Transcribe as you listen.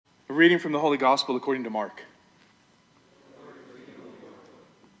A reading from the Holy Gospel according to Mark.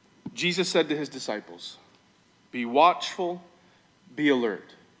 Jesus said to his disciples, "Be watchful, be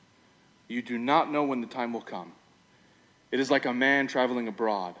alert. You do not know when the time will come. It is like a man traveling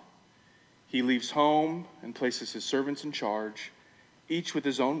abroad. He leaves home and places his servants in charge, each with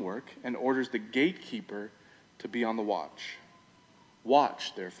his own work, and orders the gatekeeper to be on the watch.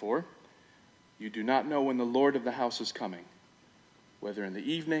 Watch, therefore. You do not know when the Lord of the house is coming, whether in the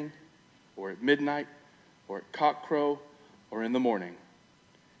evening, or at midnight, or at cockcrow, or in the morning.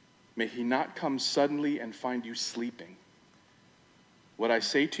 May he not come suddenly and find you sleeping. What I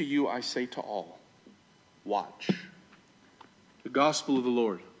say to you, I say to all. Watch." The Gospel of the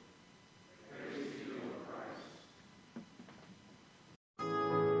Lord. Praise to you, O Christ.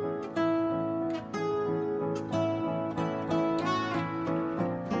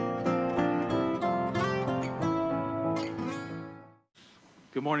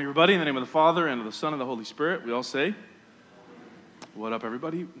 Good morning, everybody. In the name of the Father, and of the Son, and of the Holy Spirit, we all say, what up,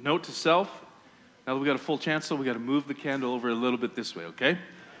 everybody? Note to self, now that we got a full chancel, we got to move the candle over a little bit this way, okay?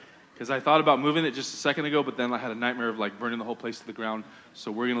 Because I thought about moving it just a second ago, but then I had a nightmare of burning the whole place to the ground, so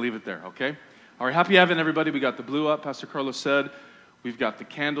we're going to leave it there, okay? All right, happy Advent, everybody. We got the blue up, Pastor Carlos said. We've got the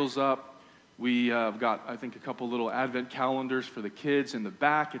candles up. We have got, I think, a couple little Advent calendars for the kids in the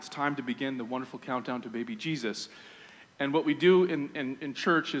back. It's time to begin the wonderful countdown to baby Jesus. And what we do in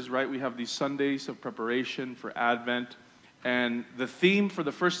church is, right, we have these Sundays of preparation for Advent. And the theme for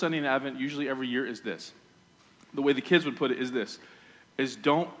the first Sunday in Advent, usually every year, is this. The way the kids would put it is this, is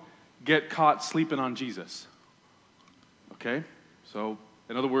don't get caught sleeping on Jesus. Okay? So,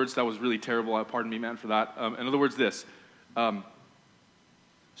 in other words, that was really terrible. Pardon me, man, for that. In other words, this.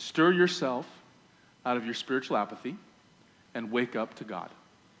 Stir yourself out of your spiritual apathy and wake up to God.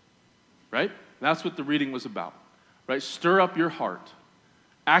 Right? That's what the reading was about. Right? Stir up your heart.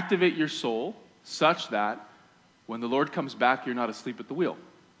 Activate your soul such that when the Lord comes back, you're not asleep at the wheel.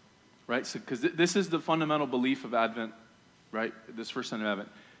 Right? So, because this is the fundamental belief of Advent, right? This first Sunday of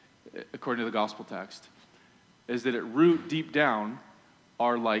Advent, according to the gospel text, is that at root, deep down,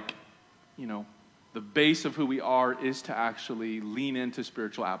 are the base of who we are is to actually lean into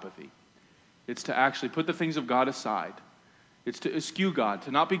spiritual apathy. It's to actually put the things of God aside. It's to eschew God,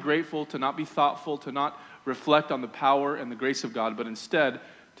 to not be grateful, to not be thoughtful, to not reflect on the power and the grace of God, but instead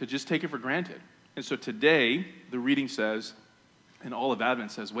to just take it for granted. And so today, the reading says, and all of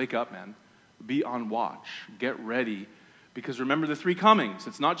Advent says, wake up, man. Be on watch. Get ready. Because remember the three comings.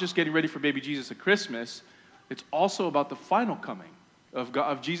 It's not just getting ready for baby Jesus at Christmas. It's also about the final coming of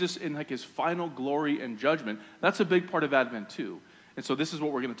God, of Jesus in his final glory and judgment. That's a big part of Advent too. And so this is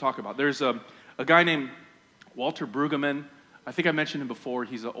what we're going to talk about. There's a guy named Walter Brueggemann. I think I mentioned him before.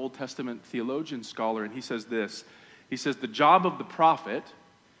 He's an Old Testament theologian scholar, and he says this. He says, the job of the prophet,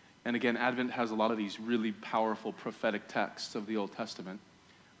 and again, Advent has a lot of these really powerful prophetic texts of the Old Testament,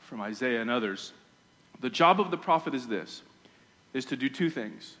 from Isaiah and others. The job of the prophet is this, is to do two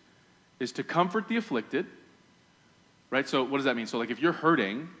things, is to comfort the afflicted, right? So what does that mean? So if you're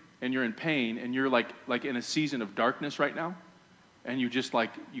hurting, and you're in pain, and you're like in a season of darkness right now, and you just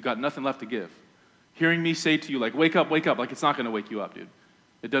you got nothing left to give, hearing me say to you, wake up, it's not going to wake you up, dude.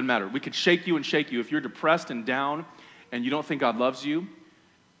 It doesn't matter. We could shake you and shake you. If you're depressed and down and you don't think God loves you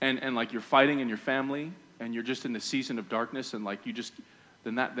and you're fighting in your family and you're just in the season of darkness and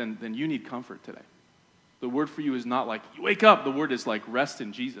then you need comfort today. The word for you is not you wake up. The word is rest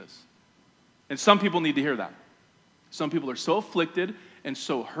in Jesus. And some people need to hear that. Some people are so afflicted and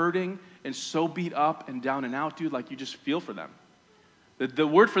so hurting and so beat up and down and out, dude, you just feel for them. The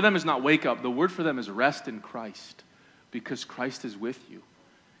word for them is not wake up. The word for them is rest in Christ, because Christ is with you,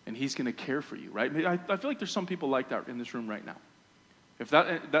 and he's going to care for you, right? I feel like there's some people like that in this room right now. If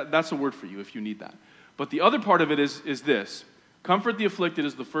that's a word for you, if you need that. But the other part of it is this. Comfort the afflicted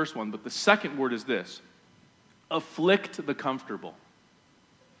is the first one, but the second word is this. Afflict the comfortable.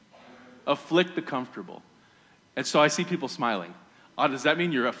 Afflict the comfortable. And so I see people smiling. Does that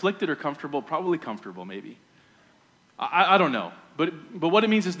mean you're afflicted or comfortable? Probably comfortable, maybe. I don't know. But what it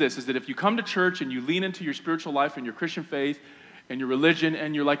means is this, is that if you come to church and you lean into your spiritual life and your Christian faith and your religion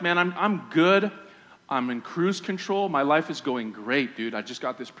and you're like, man, I'm good. I'm in cruise control. My life is going great, dude. I just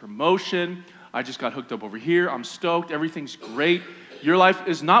got this promotion. I just got hooked up over here. I'm stoked. Everything's great. Your life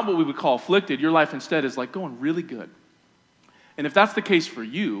is not what we would call afflicted. Your life instead is going really good. And if that's the case for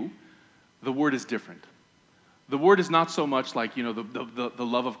you, the word is different. The word is not so much the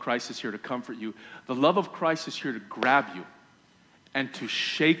love of Christ is here to comfort you. The love of Christ is here to grab you and to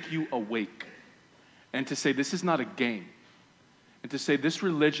shake you awake and to say this is not a game and to say this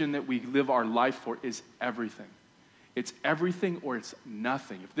religion that we live our life for is everything. It's everything or it's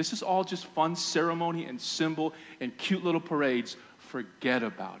nothing. If this is all just fun ceremony and symbol and cute little parades, forget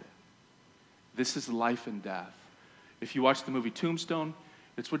about it. This is life and death. If you watch the movie Tombstone,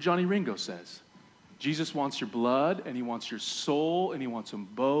 it's what Johnny Ringo says. Jesus wants your blood, and he wants your soul, and he wants them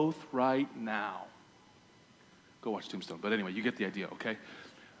both right now. Go watch Tombstone. But anyway, you get the idea, okay?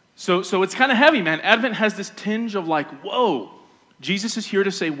 So it's kind of heavy, man. Advent has this tinge of like, whoa, Jesus is here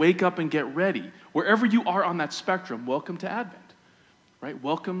to say, wake up and get ready. Wherever you are on that spectrum, welcome to Advent, right?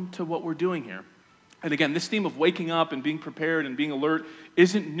 Welcome to what we're doing here. And again, this theme of waking up and being prepared and being alert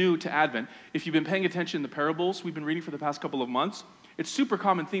isn't new to Advent. If you've been paying attention in the parables we've been reading for the past couple of months, it's a super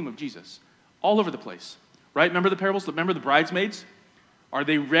common theme of Jesus, all over the place, right? Remember the parables? Remember the bridesmaids? Are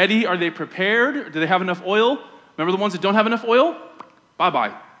they ready? Are they prepared? Do they have enough oil? Remember the ones that don't have enough oil?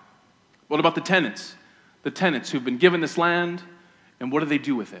 Bye-bye. What about the tenants? The tenants who've been given this land, and what do they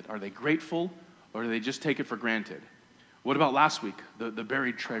do with it? Are they grateful, or do they just take it for granted? What about last week, the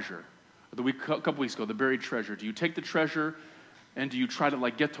buried treasure? A couple weeks ago, the buried treasure. Do you take the treasure and do you try to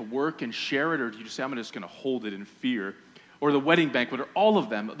like get to work and share it, or do you just say, I'm just going to hold it in fear? Or the wedding banquet, or all of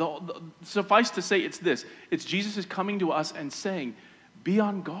them. Suffice to say, it's this. It's Jesus is coming to us and saying, be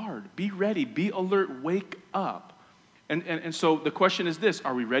on guard, be ready, be alert, wake up. And so the question is this,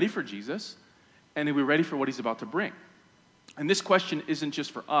 are we ready for Jesus? And are we ready for what he's about to bring? And this question isn't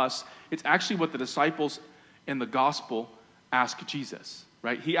just for us. It's actually what the disciples in the gospel ask Jesus.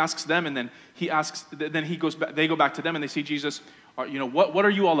 Right? He asks them, and then he goes back, they go back to them, and they say, Jesus, what are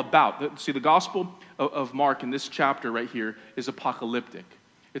you all about? See, the Gospel of Mark in this chapter right here is apocalyptic.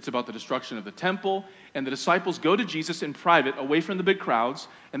 It's about the destruction of the temple, and the disciples go to Jesus in private, away from the big crowds,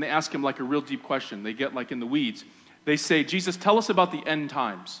 and they ask him like a real deep question. They get like in the weeds. They say, Jesus, tell us about the end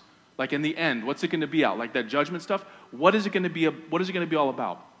times. Like in the end, what's it going to be out? Like that judgment stuff? What is it going to be all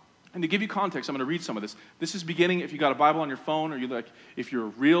about? And to give you context, I'm going to read some of this. This is beginning, if you got a Bible on your phone, or if you're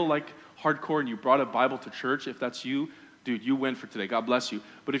real hardcore and you brought a Bible to church, if that's you, dude, you win for today. God bless you.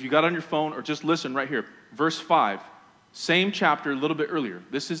 But if you got it on your phone, or just listen right here, verse 5, same chapter, a little bit earlier.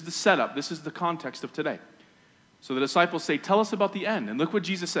 This is the setup. This is the context of today. So the disciples say, tell us about the end. And look what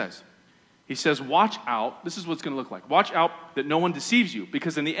Jesus says. He says, watch out. This is what it's going to look like. Watch out that no one deceives you,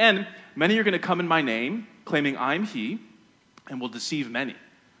 because in the end, many are going to come in my name, claiming I'm he, and will deceive many.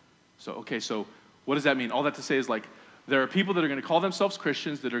 So what does that mean? All that to say is like, there are people that are going to call themselves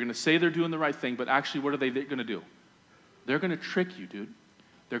Christians, that are going to say they're doing the right thing, but actually what are they going to do? They're going to trick you, dude.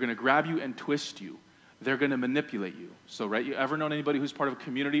 They're going to grab you and twist you. They're going to manipulate you. So, right, you ever known anybody who's part of a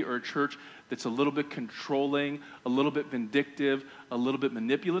community or a church that's a little bit controlling, a little bit vindictive, a little bit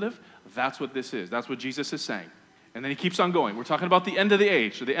manipulative? That's what this is. That's what Jesus is saying. And then he keeps on going. We're talking about the end of the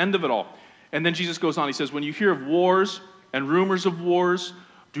age, or the end of it all. And then Jesus goes on. He says, when you hear of wars and rumors of wars,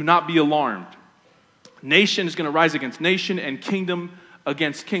 do not be alarmed. Nation is going to rise against nation and kingdom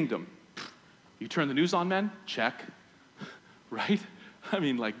against kingdom. You turn the news on, man? Check. Right? I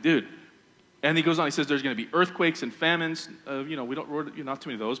mean, like, dude. And he goes on, he says there's going to be earthquakes and famines. We don't, not too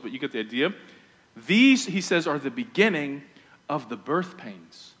many of those, but you get the idea. These, he says, are the beginning of the birth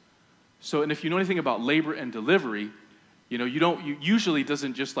pains. So, and if you know anything about labor and delivery, you usually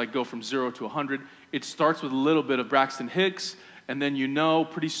doesn't just like go from 0 to 100. It starts with a little bit of Braxton Hicks, and then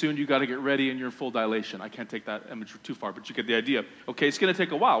pretty soon you got to get ready and you're in full dilation. I can't take that image too far, but you get the idea. Okay, it's going to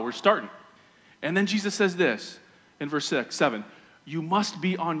take a while. We're starting. And then Jesus says this in verse 7, you must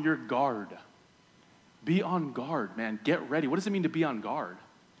be on your guard. Be on guard, man. Get ready. What does it mean to be on guard?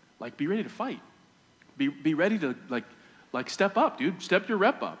 Like, be ready to fight. Be ready to, like step up, dude. Step your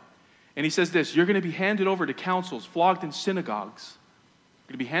rep up. And he says this, you're going to be handed over to councils, flogged in synagogues.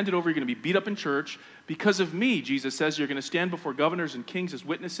 You're going to be handed over. You're going to be beat up in church. Because of me, Jesus says, you're going to stand before governors and kings as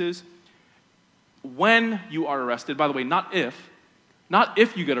witnesses. When you are arrested, by the way, not if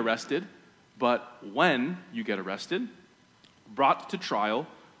you get arrested, but when you get arrested, brought to trial,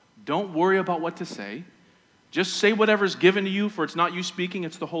 don't worry about what to say. Just say whatever's given to you, for it's not you speaking,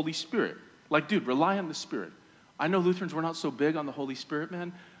 it's the Holy Spirit. Like, dude, rely on the Spirit. I know Lutherans, we're not so big on the Holy Spirit,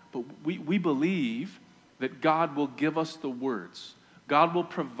 man, but we believe that God will give us the words. God will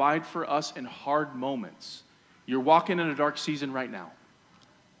provide for us in hard moments. You're walking in a dark season right now,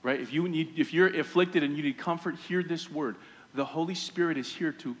 right? If you're afflicted and you need comfort, hear this word. The Holy Spirit is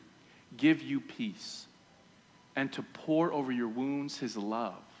here to give you peace and to pour over your wounds his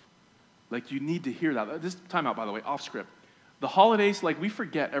love. Like, you need to hear that. This time out, by the way, off script. The holidays, like, we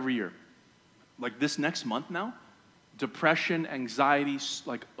forget every year. Like this next month now, depression, anxiety,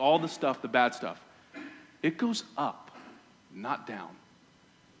 like all the stuff, the bad stuff, it goes up, not down.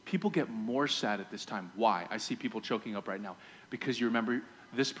 People get more sad at this time. Why? I see people choking up right now. Because you remember,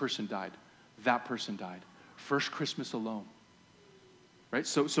 this person died. That person died. First Christmas alone. Right?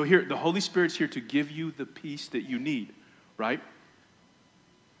 So here, the Holy Spirit's here to give you the peace that you need, right?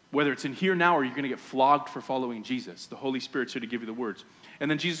 Whether it's in here now or you're going to get flogged for following Jesus, the Holy Spirit's here to give you the words. And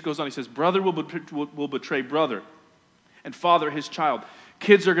then Jesus goes on, he says, brother will betray brother, and father his child.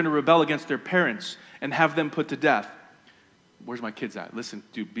 Kids are going to rebel against their parents and have them put to death. Where's my kids at? Listen,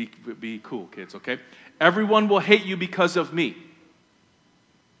 dude, be cool, kids, okay? Everyone will hate you because of me,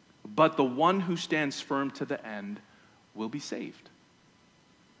 but the one who stands firm to the end will be saved.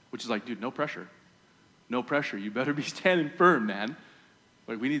 Which is like, dude, no pressure. No pressure. You better be standing firm, man.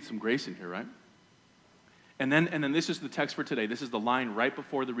 Like, we need some grace in here, right? And then this is the text for today. This is the line right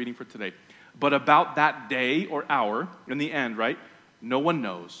before the reading for today. But about that day or hour, in the end, right, no one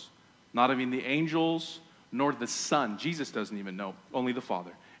knows. Not even the angels, nor the Son. Jesus doesn't even know. Only the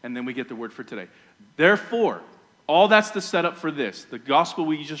Father. And then we get the word for today. Therefore, all that's the setup for this. The gospel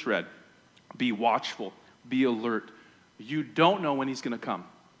we just read. Be watchful. Be alert. You don't know when he's going to come.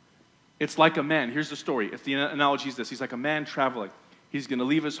 It's like a man. Here's the story. If the analogy is this. He's like a man traveling. He's going to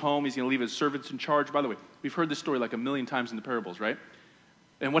leave his home. He's going to leave his servants in charge. By the way, we've heard this story like a million times in the parables, right?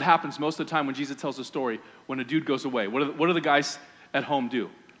 And what happens most of the time when Jesus tells a story, when a dude goes away, what do the guys at home do?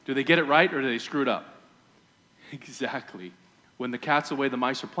 Do they get it right or do they screw it up? Exactly. When the cat's away, the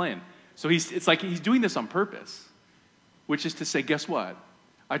mice are playing. So it's like he's doing this on purpose, which is to say, guess what?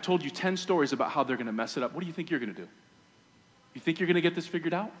 I told you 10 stories about how they're going to mess it up. What do you think you're going to do? You think you're going to get this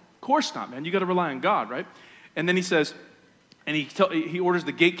figured out? Of course not, man. You got to rely on God, right? And then he says, and he orders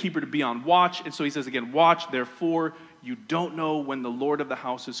the gatekeeper to be on watch. And so he says again, watch, therefore, you don't know when the Lord of the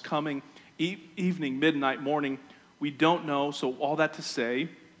house is coming. Evening, midnight, morning, we don't know. So all that to say,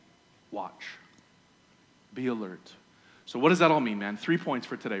 watch. Be alert. So what does that all mean, man? 3 points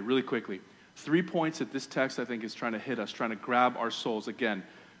for today, really quickly. 3 points that this text, I think, is trying to hit us, trying to grab our souls. Again,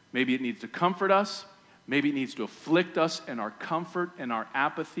 maybe it needs to comfort us. Maybe it needs to afflict us in our comfort and our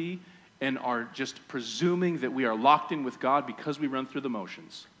apathy and our just presuming that we are locked in with God because we run through the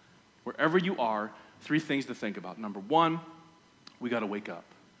motions. Wherever you are, 3 things to think about. Number 1, we got to wake up.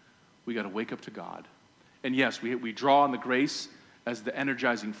 We got to wake up to God. And yes, we draw on the grace as the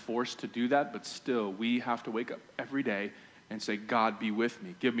energizing force to do that, but still, we have to wake up every day and say, God, be with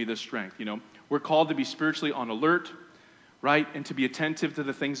me. Give me the strength. You know, we're called to be spiritually on alert, right? And to be attentive to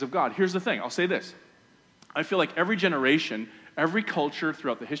the things of God. Here's the thing. I'll say this. I feel like every generation, every culture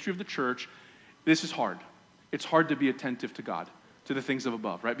throughout the history of the church, this is hard. It's hard to be attentive to God, to the things of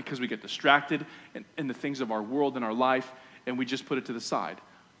above, right? Because we get distracted in the things of our world and our life, and we just put it to the side.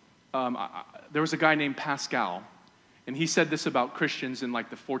 There was a guy named Pascal, and he said this about Christians in like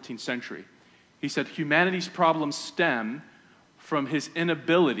the 14th century. He said, humanity's problems stem from his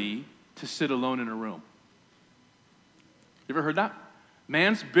inability to sit alone in a room. You ever heard that?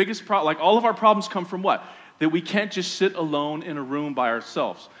 Man's biggest problem, like all of our problems come from what? That we can't just sit alone in a room by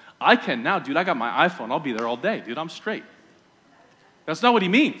ourselves. I can now, dude. I got my iPhone. I'll be there all day, dude. I'm straight. That's not what he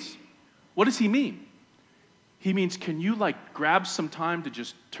means. What does he mean? He means, can you like grab some time to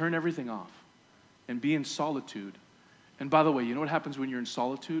just turn everything off and be in solitude? And by the way, you know what happens when you're in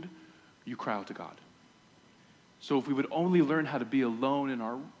solitude? You cry out to God. So if we would only learn how to be alone in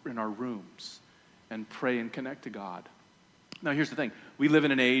our rooms and pray and connect to God. Now here's the thing. We live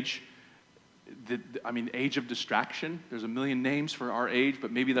in an age, age of distraction. There's a million names for our age,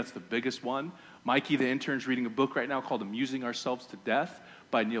 but maybe that's the biggest one. Mikey, the intern's reading a book right now called Amusing Ourselves to Death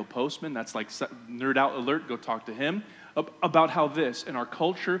by Neil Postman. That's like nerd out alert. Go talk to him about how this, in our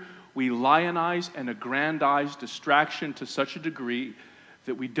culture, we lionize and aggrandize distraction to such a degree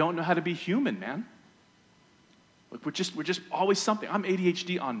that we don't know how to be human, man. Like we're just always something. I'm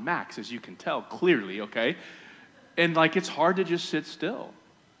ADHD on max, as you can tell clearly, okay? And like it's hard to just sit still.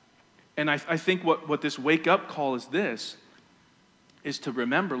 And I think what this wake up call is to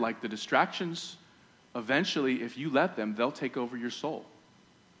remember like the distractions, eventually, if you let them, they'll take over your soul.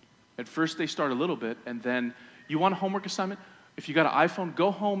 At first they start a little bit, and then you want a homework assignment? If you got an iPhone,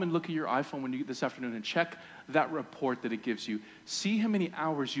 go home and look at your iPhone when you get this afternoon and check that report that it gives you. See how many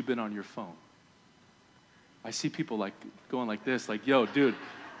hours you've been on your phone. I see people like going like this, like, yo, dude,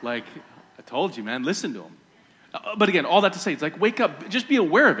 like, I told you, man, listen to them. But again, all that to say, it's like, wake up, just be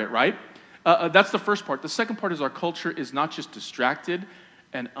aware of it, right? That's the first part. The second part is our culture is not just distracted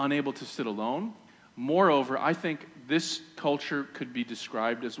and unable to sit alone. Moreover, I think this culture could be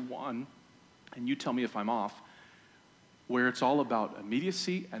described as one, and you tell me if I'm off, where it's all about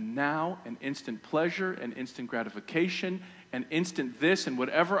immediacy and now and instant pleasure and instant gratification and instant this and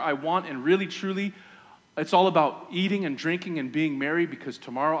whatever I want, and really, truly, it's all about eating and drinking and being merry because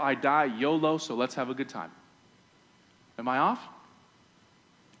tomorrow I die, YOLO, so let's have a good time. Am I off?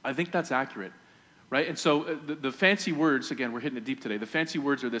 I think that's accurate. right? And so the fancy words, again, we're hitting it deep today. The fancy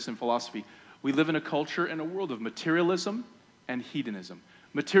words are this in philosophy. We live in a culture and a world of materialism and hedonism.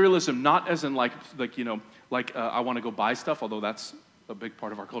 Materialism, not as in I want to go buy stuff, although that's a big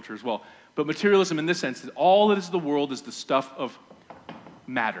part of our culture as well. But materialism in this sense, that all that is the world is the stuff of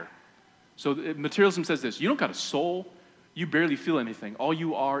matter. So materialism says this: you don't got a soul, you barely feel anything. All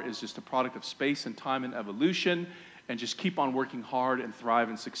you are is just a product of space and time and evolution, and just keep on working hard and thrive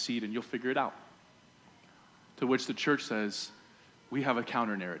and succeed, and you'll figure it out. To which the church says, we have a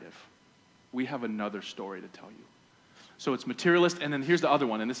counter narrative. We have another story to tell you. So it's materialist, and then here's the other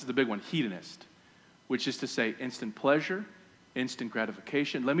one, and this is the big one, hedonist, which is to say instant pleasure, instant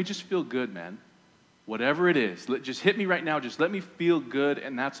gratification. Let me just feel good, man. Whatever it is, just hit me right now. Just let me feel good,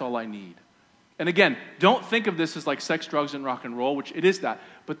 and that's all I need. And again, don't think of this as like sex, drugs, and rock and roll, which it is that,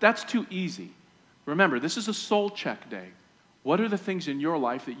 but that's too easy. Remember, this is a soul check day. What are the things in your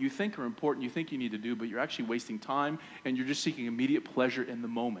life that you think are important, you think you need to do, but you're actually wasting time, and you're just seeking immediate pleasure in the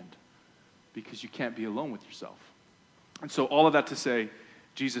moment because you can't be alone with yourself? And so all of that to say,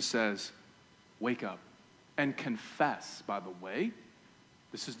 Jesus says, wake up and confess. By the way,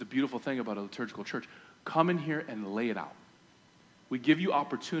 this is the beautiful thing about a liturgical church. Come in here and lay it out. We give you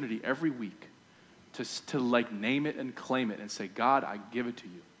opportunity every week to name it and claim it and say, God, I give it to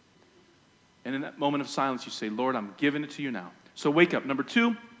you. And in that moment of silence, you say, Lord, I'm giving it to you now. So wake up. Number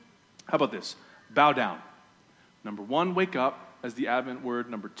 2, how about this? Bow down. Number 1, wake up as the Advent word.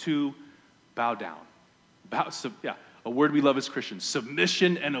 Number 2, bow down. A word we love as Christians,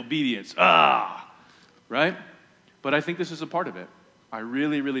 submission and obedience. Right? But I think this is a part of it. I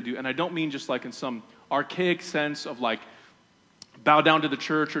really, really do. And I don't mean just like in some archaic sense of like bow down to the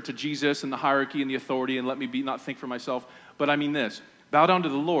church or to Jesus and the hierarchy and the authority and let me not think for myself. But I mean this. Bow down to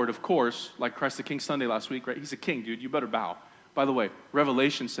the Lord, of course, like Christ the King Sunday last week, right? He's a king, dude. You better bow. By the way,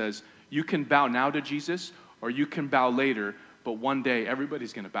 Revelation says you can bow now to Jesus or you can bow later, but one day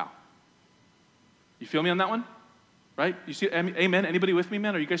everybody's going to bow. You feel me on that one? Right? You see, amen? Anybody with me,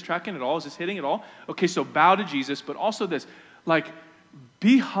 man? Are you guys tracking at all? Is this hitting at all? Okay, so bow to Jesus, but also this, like,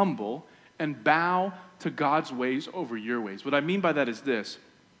 be humble and bow to God's ways over your ways. What I mean by that is this,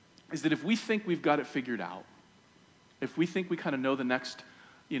 is that if we think we've got it figured out, if we think we kind of know the next,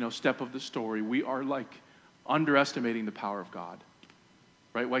 step of the story, we are like underestimating the power of God,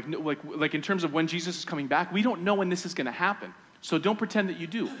 right? Like in terms of when Jesus is coming back, we don't know when this is going to happen. So don't pretend that you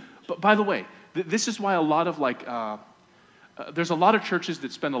do. But by the way, this is why a lot of there's a lot of churches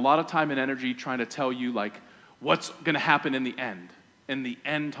that spend a lot of time and energy trying to tell you like what's going to happen in the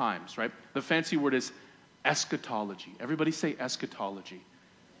end times, right? The fancy word is eschatology. Everybody say eschatology.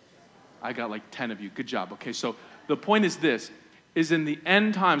 I got like 10 of you. Good job. Okay, so the point is this, is in the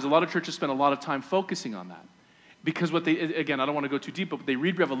end times, a lot of churches spend a lot of time focusing on that. Because again, I don't want to go too deep, but they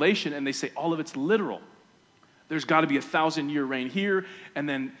read Revelation and they say all of it's literal. There's got to be a 1,000-year reign here, and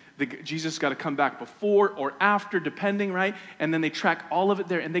then Jesus got to come back before or after, depending, right? And then they track all of it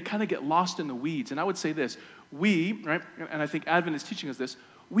there, and they kind of get lost in the weeds. And I would say this, right, and I think Advent is teaching us this,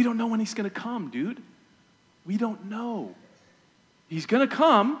 we don't know when he's going to come, dude. We don't know. He's going to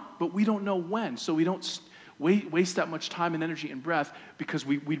come, but we don't know when. So we don't waste that much time and energy and breath because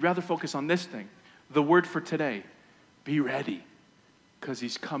we'd rather focus on this thing. The word for today, be ready, because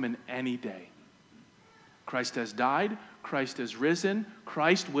he's coming any day. Christ has died. Christ has risen.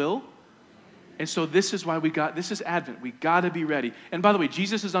 Christ will. And so this is why this is Advent. We got to be ready. And by the way,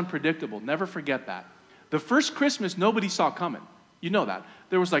 Jesus is unpredictable. Never forget that. The first Christmas, nobody saw coming. You know that.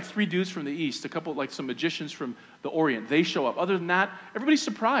 There was like 3 dudes from the east, a couple, like some magicians from the Orient. They show up. Other than that, everybody's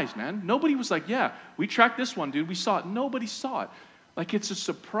surprised, man. Nobody was like, yeah, we tracked this one, dude. We saw it. Nobody saw it. Like, it's a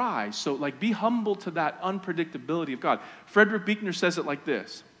surprise. So, like, be humble to that unpredictability of God. Frederick Buechner says it like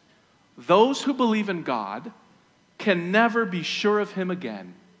this. Those who believe in God can never be sure of him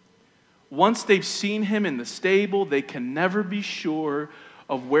again. Once they've seen him in the stable, they can never be sure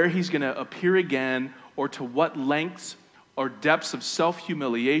of where he's going to appear again or to what lengths or depths of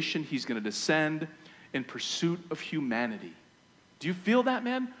self-humiliation he's going to descend in pursuit of humanity. Do you feel that,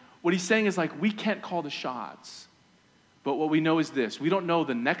 man? What he's saying is like, we can't call the shots. But what we know is this. We don't know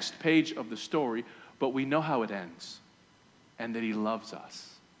the next page of the story, but we know how it ends. And that he loves us.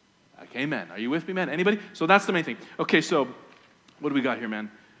 Like, amen. Are you with me, man? Anybody? So that's the main thing. Okay, so what do we got here,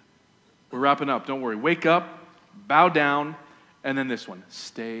 man? We're wrapping up. Don't worry. Wake up, bow down, and then this one.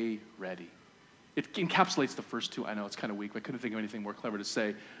 Stay ready. It encapsulates the first 2. I know it's kind of weak. I couldn't think of anything more clever to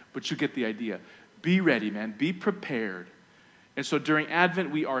say, but you get the idea. Be ready, man. Be prepared. And so during Advent,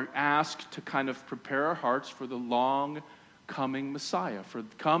 we are asked to kind of prepare our hearts for the long coming Messiah. We're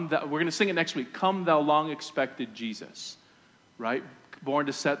going to sing it next week. Come, thou long expected Jesus. Right? born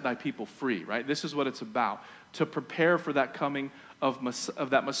to set thy people free, right? This is what it's about, to prepare for that coming of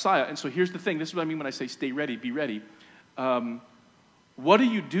that Messiah. And so here's the thing. This is what I mean when I say stay ready, be ready. What do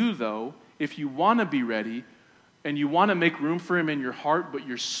you do, though, if you want to be ready and you want to make room for him in your heart, but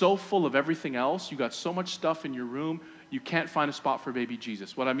you're so full of everything else, you got so much stuff in your room, you can't find a spot for baby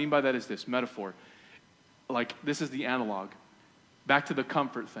Jesus? What I mean by that is this metaphor. Like, this is the analog. Back to the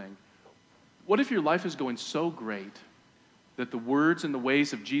comfort thing. What if your life is going so great that the words and the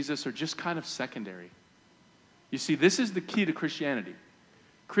ways of Jesus are just kind of secondary? You see, this is the key to Christianity.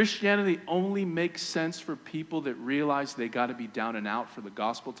 Christianity only makes sense for people that realize they got to be down and out for the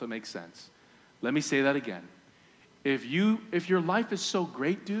gospel to make sense. Let me say that again. If your life is so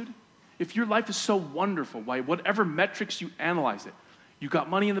great, dude, if your life is so wonderful, by whatever metrics you analyze it, you got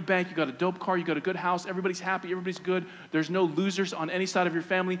money in the bank, you got a dope car, you got a good house, everybody's happy, everybody's good, there's no losers on any side of your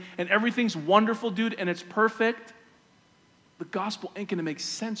family, and everything's wonderful, dude, and it's perfect, the gospel ain't going to make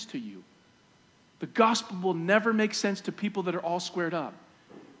sense to you. The gospel will never make sense to people that are all squared up.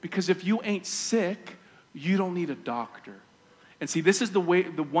 Because if you ain't sick, you don't need a doctor. And see, this is the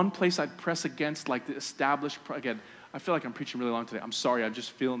one place I'd press against, like the established, again, I feel like I'm preaching really long today. I'm sorry, I'm just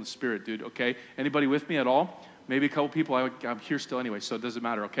feeling the Spirit, dude, okay? Anybody with me at all? Maybe a couple people, I'm here still anyway, so it doesn't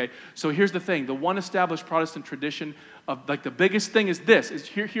matter, okay? So here's the thing. The one established Protestant tradition of, like, the biggest thing is this, is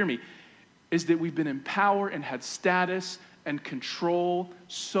hear me, is that we've been in power and had status and control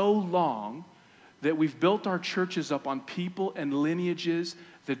so long that we've built our churches up on people and lineages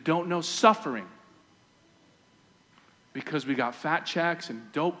that don't know suffering. Because we got fat checks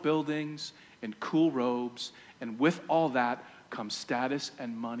and dope buildings and cool robes, and with all that comes status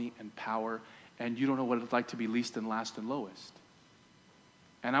and money and power, and you don't know what it's like to be least and last and lowest.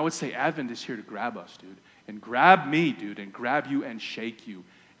 And I would say Advent is here to grab us, dude, and grab me, dude, and grab you and shake you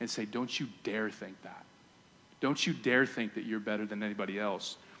and say, don't you dare think that. Don't you dare think that you're better than anybody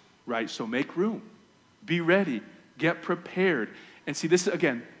else, right? So make room. Be ready. Get prepared. And see, this is,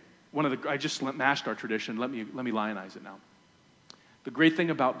 again, I just mashed our tradition. Let me lionize it now. The great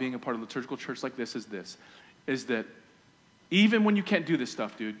thing about being a part of a liturgical church like this, is that even when you can't do this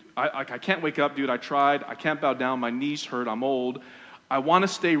stuff, dude, I can't wake up, dude, I tried, I can't bow down, my knees hurt, I'm old, I want to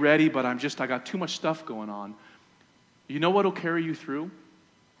stay ready, but I got too much stuff going on. You know what will carry you through?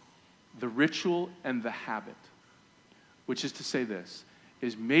 The ritual and the habit. Which is to say this,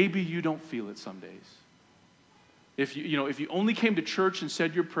 is maybe you don't feel it some days. If you only came to church and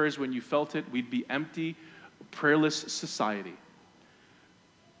said your prayers when you felt it, we'd be empty, prayerless society.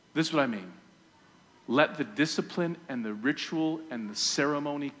 This is what I mean. Let the discipline and the ritual and the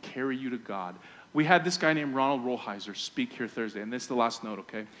ceremony carry you to God. We had this guy named Ronald Rolheiser speak here Thursday, and this is the last note,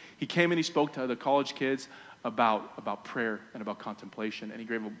 okay? He came and he spoke to the college kids about prayer and about contemplation, and he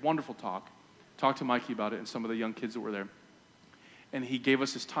gave a wonderful talk. Talked to Mikey about it and some of the young kids that were there. And he gave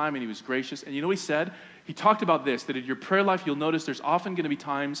us his time, and he was gracious. And you know what he said? He talked about this, that in your prayer life, you'll notice there's often going to be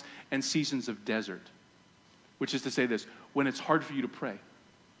times and seasons of desert, which is to say this, when it's hard for you to pray.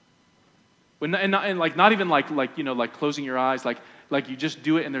 Not even like closing your eyes, like you just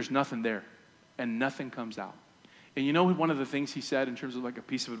do it and there's nothing there, and nothing comes out. And you know one of the things he said in terms of like a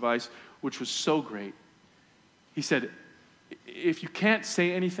piece of advice, which was so great? He said, if you can't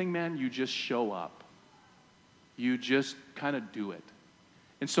say anything, man, you just show up. You just kind of do it.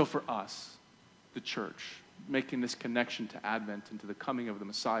 And so for us, the church, making this connection to Advent and to the coming of the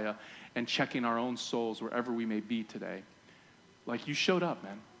Messiah and checking our own souls wherever we may be today, like you showed up,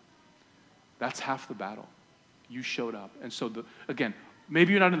 man. That's half the battle. You showed up. And so, again,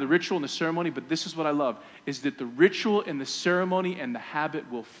 maybe you're not in the ritual and the ceremony, but this is what I love, is that the ritual and the ceremony and the habit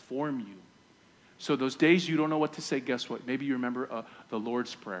will form you. So those days you don't know what to say, guess what? Maybe you remember the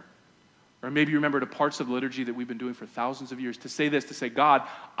Lord's Prayer. Or maybe you remember the parts of the liturgy that we've been doing for thousands of years. To say this, to say, God,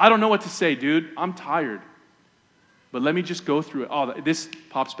 I don't know what to say, dude. I'm tired. But let me just go through it. Oh, this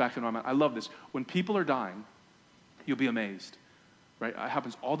pops back in my mind. I love this. When people are dying, you'll be amazed. Right? It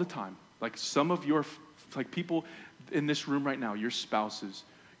happens all the time. Like some of your, like people in this room right now, your spouses,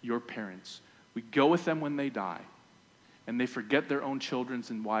 your parents, we go with them when they die. And they forget their own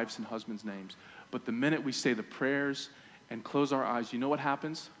children's and wives' and husbands' names. But the minute we say the prayers and close our eyes, you know what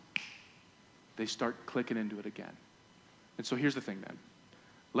happens? They start clicking into it again. And so here's the thing then.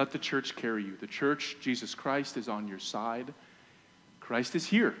 Let the church carry you. The church, Jesus Christ, is on your side. Christ is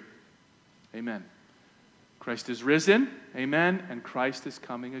here. Amen. Christ is risen. Amen. And Christ is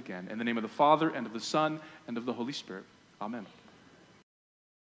coming again. In the name of the Father, and of the Son, and of the Holy Spirit. Amen.